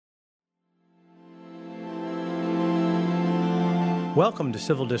Welcome to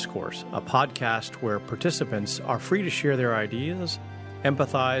Civil Discourse, a podcast where participants are free to share their ideas,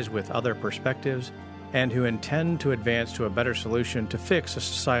 empathize with other perspectives, and who intend to advance to a better solution to fix a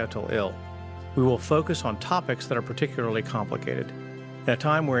societal ill. We will focus on topics that are particularly complicated. In a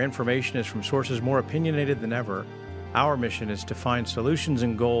time where information is from sources more opinionated than ever, our mission is to find solutions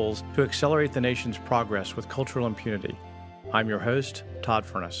and goals to accelerate the nation's progress with cultural impunity. I'm your host, Todd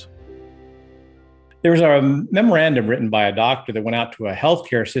Furness. There was a memorandum written by a doctor that went out to a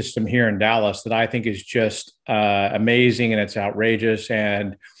healthcare system here in Dallas that I think is just amazing, and it's outrageous,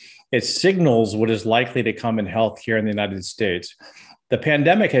 and it signals what is likely to come in healthcare in the United States. The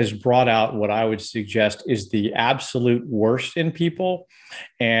pandemic has brought out what I would suggest is the absolute worst in people,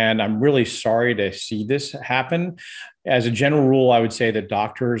 and I'm really sorry to see this happen. As a general rule, I would say that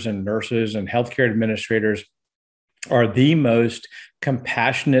doctors and nurses and healthcare administrators are the most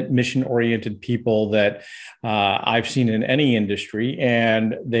compassionate, mission-oriented people that I've seen in any industry,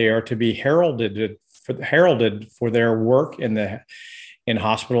 and they are to be heralded for their work in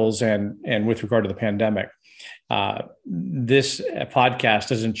hospitals and with regard to the pandemic. This podcast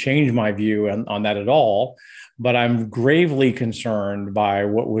doesn't change my view on that at all, but I'm gravely concerned by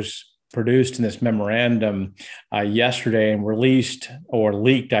what was produced in this memorandum yesterday and released, or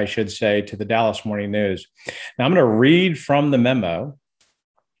leaked, I should say, to the Dallas Morning News. Now, I'm going to read from the memo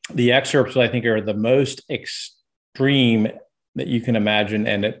the excerpts that I think are the most extreme that you can imagine,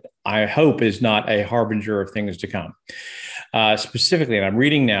 and it, I hope, is not a harbinger of things to come. Specifically, and I'm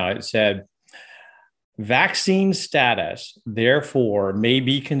reading now, it said, vaccine status, therefore, may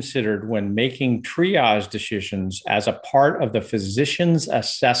be considered when making triage decisions as a part of the physician's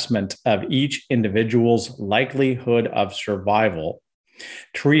assessment of each individual's likelihood of survival.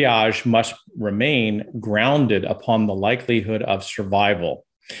 Triage must remain grounded upon the likelihood of survival.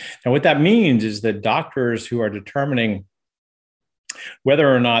 Now, what that means is that doctors who are determining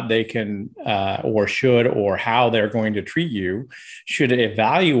whether or not they can or should or how they're going to treat you should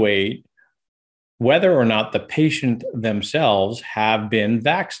evaluate whether or not the patient themselves have been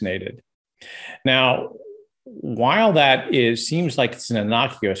vaccinated. Now, while that seems like it's an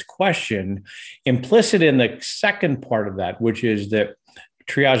innocuous question, implicit in the second part of that, which is that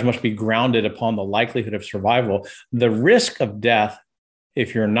triage must be grounded upon the likelihood of survival, the risk of death,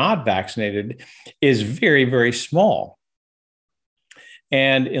 if you're not vaccinated, is very, very small.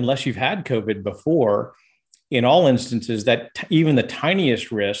 And unless you've had COVID before, in all instances, that even the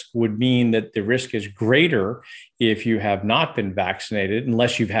tiniest risk would mean that the risk is greater if you have not been vaccinated,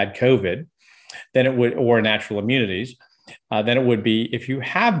 unless you've had COVID, than it would, or natural immunities, than it would be if you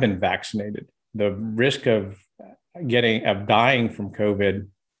have been vaccinated. The risk of dying from COVID,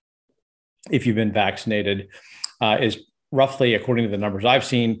 if you've been vaccinated, is roughly, according to the numbers I've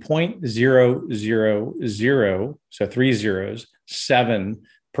seen, 0.000, so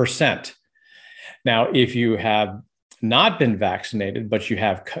 7%. Now, if you have not been vaccinated, but you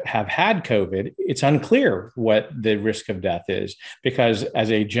have had COVID, it's unclear what the risk of death is, because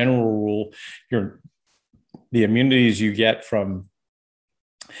as a general rule, the immunities you get from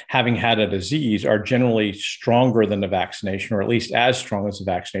having had a disease are generally stronger than the vaccination, or at least as strong as the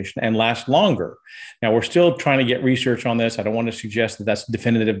vaccination, and last longer. Now, we're still trying to get research on this. I don't want to suggest that that's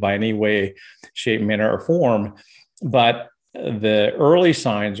definitive by any way, shape, manner, or form, but the early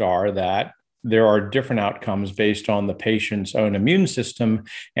signs are that there are different outcomes based on the patient's own immune system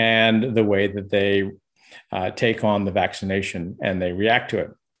and the way that they take on the vaccination and they react to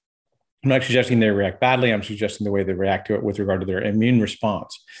it. I'm not suggesting they react badly. I'm suggesting the way they react to it with regard to their immune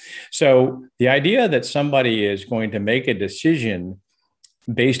response. So the idea that somebody is going to make a decision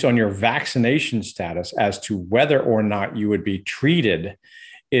based on your vaccination status as to whether or not you would be treated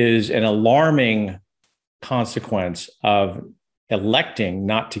is an alarming consequence of electing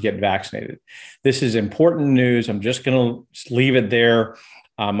not to get vaccinated. This is important news. I'm just going to leave it there.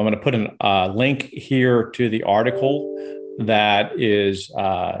 I'm going to put a link here to the article that was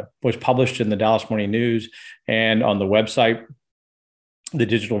published in the Dallas Morning News and on the website, the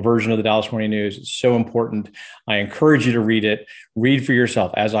digital version of the Dallas Morning News. It's so important. I encourage you to read it. Read for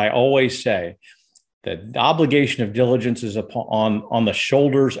yourself. As I always say, the obligation of diligence is on the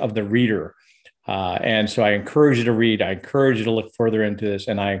shoulders of the reader. And so I encourage you to read. I encourage you to look further into this.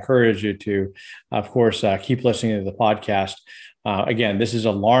 And I encourage you to, of course, keep listening to the podcast. Again, this is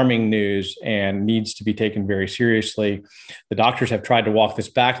alarming news and needs to be taken very seriously. The doctors have tried to walk this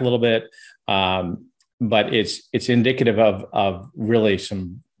back a little bit, but it's indicative of really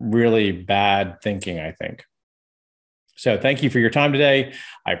some really bad thinking, I think. So thank you for your time today.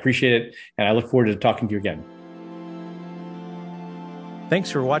 I appreciate it. And I look forward to talking to you again. Thanks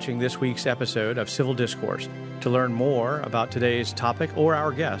for watching this week's episode of Civil Discourse. To learn more about today's topic or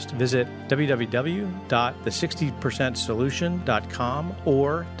our guest, visit www.the60percentsolution.com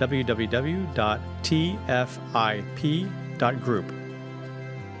or www.tfip.group.